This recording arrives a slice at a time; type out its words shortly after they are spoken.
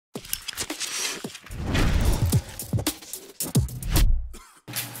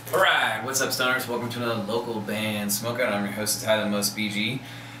what's up, stoners? Welcome to another local band, Smokeout. I'm your host, Tyler Most BG.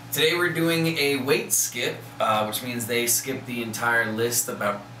 Today we're doing a weight skip, which means they skip the entire list,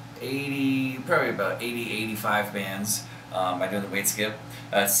 about 85 bands by doing the weight skip.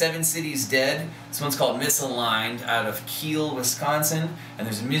 7 Cities Dead. This one's called Misaligned, out of Kiel, Wisconsin, and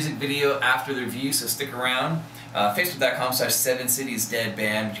there's a music video after the review, so stick around.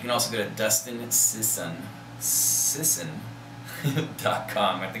 Facebook.com/7citiesdeadband, but you can also go to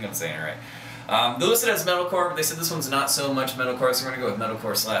DustinSisson.com. I think I'm saying it right. They're listed as metalcore, but they said this one's not so much metalcore, so we're going to go with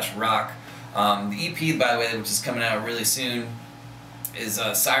metalcore/rock. The EP, by the way, which is coming out really soon, is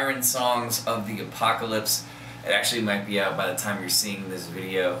Siren Songs of the Apocalypse. It actually might be out by the time you're seeing this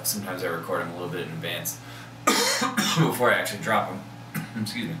video. Sometimes I record them a little bit in advance before I actually drop them.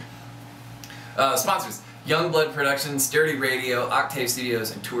 Excuse me. Sponsors: Youngblood Productions, Dirty Radio, Octave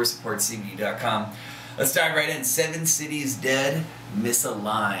Studios, and TourSupportCBD.com. Let's dive right in. 7 Cities Dead,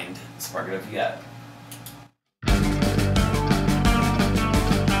 Misaligned. Spark it up if you got it.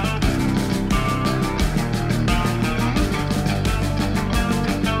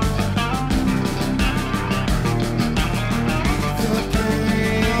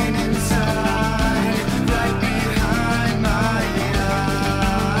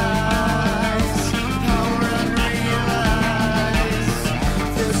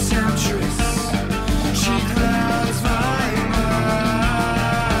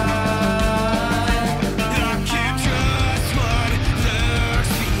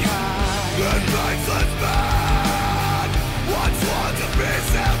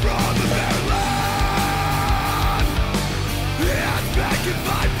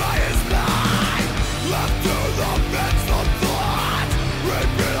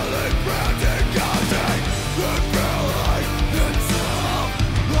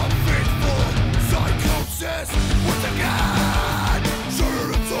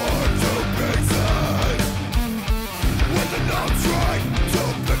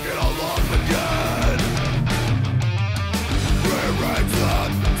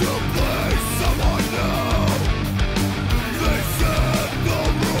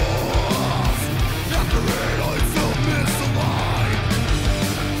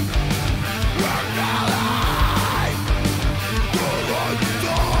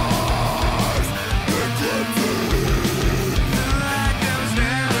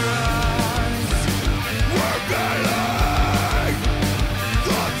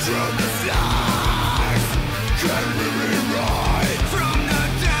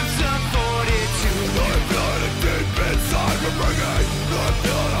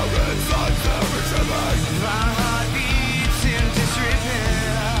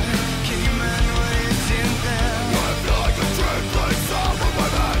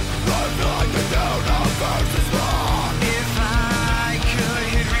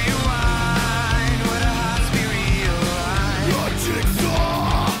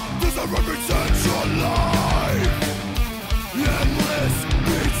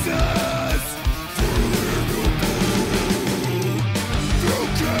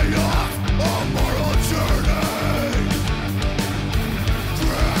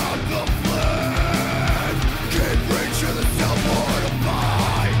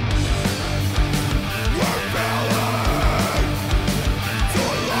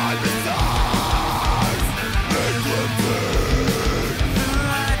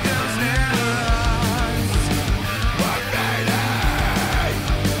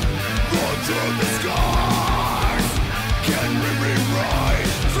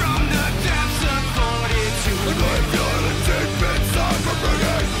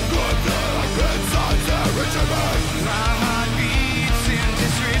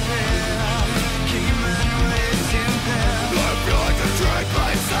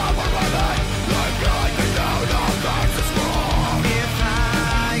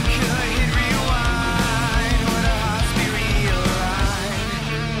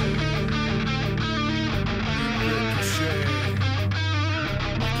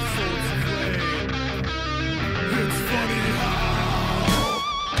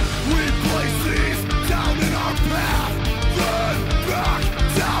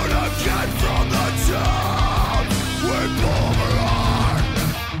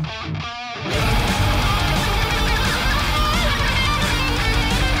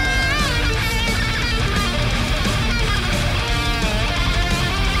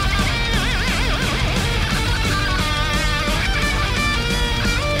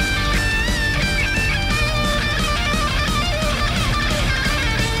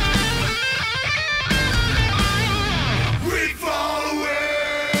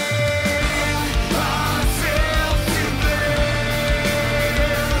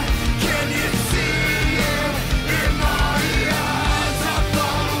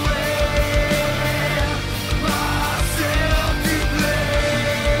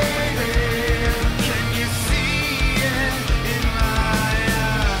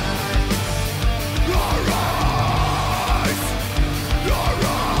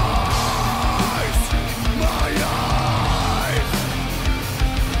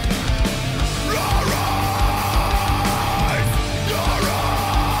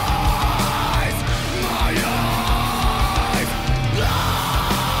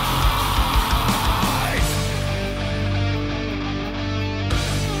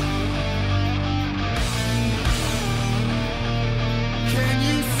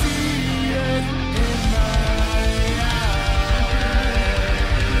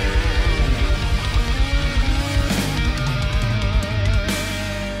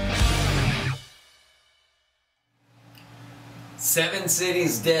 Seven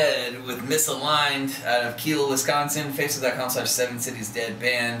Cities Dead with Misaligned out of Kiel, Wisconsin.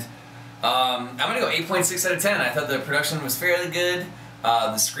 Facebook.com/7citiesdeadband. I'm going to go 8.6 out of 10. I thought the production was fairly good.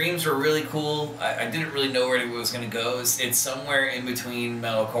 The screams were really cool. I didn't really know where it was going to go. It's somewhere in between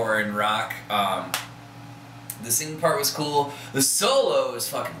metalcore and rock. The singing part was cool. The solo was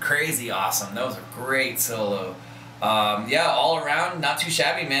fucking crazy awesome. That was a great solo. Yeah, all around, not too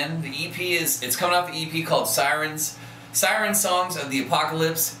shabby, man. The EP it's coming off the EP called Siren Songs of the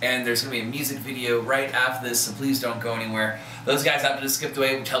Apocalypse, and there's going to be a music video right after this, so please don't go anywhere. Those guys happen to skip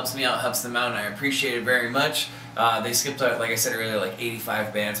away, which helps me out, helps them out, and I appreciate it very much. They skipped out, like I said earlier, like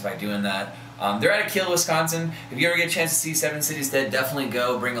 85 bands by doing that. They're out of Kiel, Wisconsin. If you ever get a chance to see Seven Cities Dead, definitely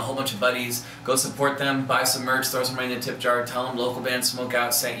go. Bring a whole bunch of buddies. Go support them. Buy some merch. Throw some money in the tip jar. Tell them local band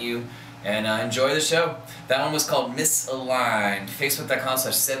Smokeout sent you. And enjoy the show. That one was called Misaligned.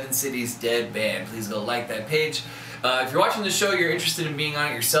 Facebook.com/7citiesdeadband. Please go like that page. If you're watching the show, you're interested in being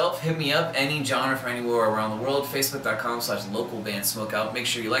on it yourself, hit me up, any genre from anywhere around the world. Facebook.com/localbandsmokeout. Make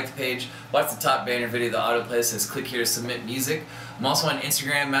sure you like the page. Watch the top banner video, the autoplay says click here to submit music. I'm also on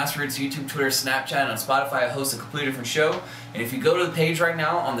Instagram, Masterwords, YouTube, Twitter, Snapchat, and on Spotify I host a completely different show. And if you go to the page right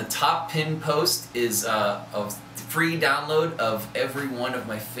now, on the top pinned post is a free download of every one of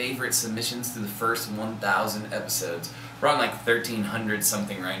my favorite submissions through the first 1,000 episodes. We're on like 1,300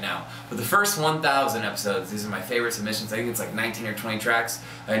 something right now. But the first 1,000 episodes, these are my favorite submissions. I think it's like 19 or 20 tracks.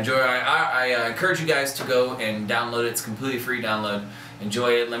 I encourage you guys to go and download it. It's a completely free download.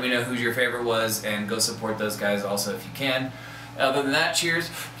 Enjoy it. Let me know who your favorite was, and go support those guys also if you can. Other than that, cheers.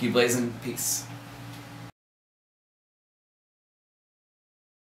 Keep blazing. Peace.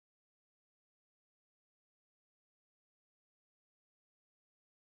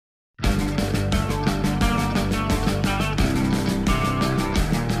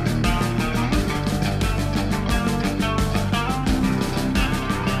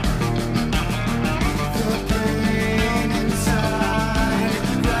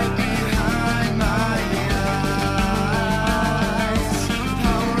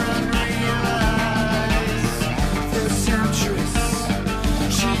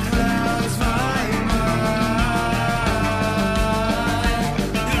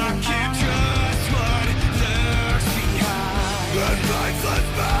 Lights, let's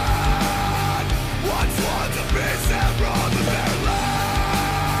burn!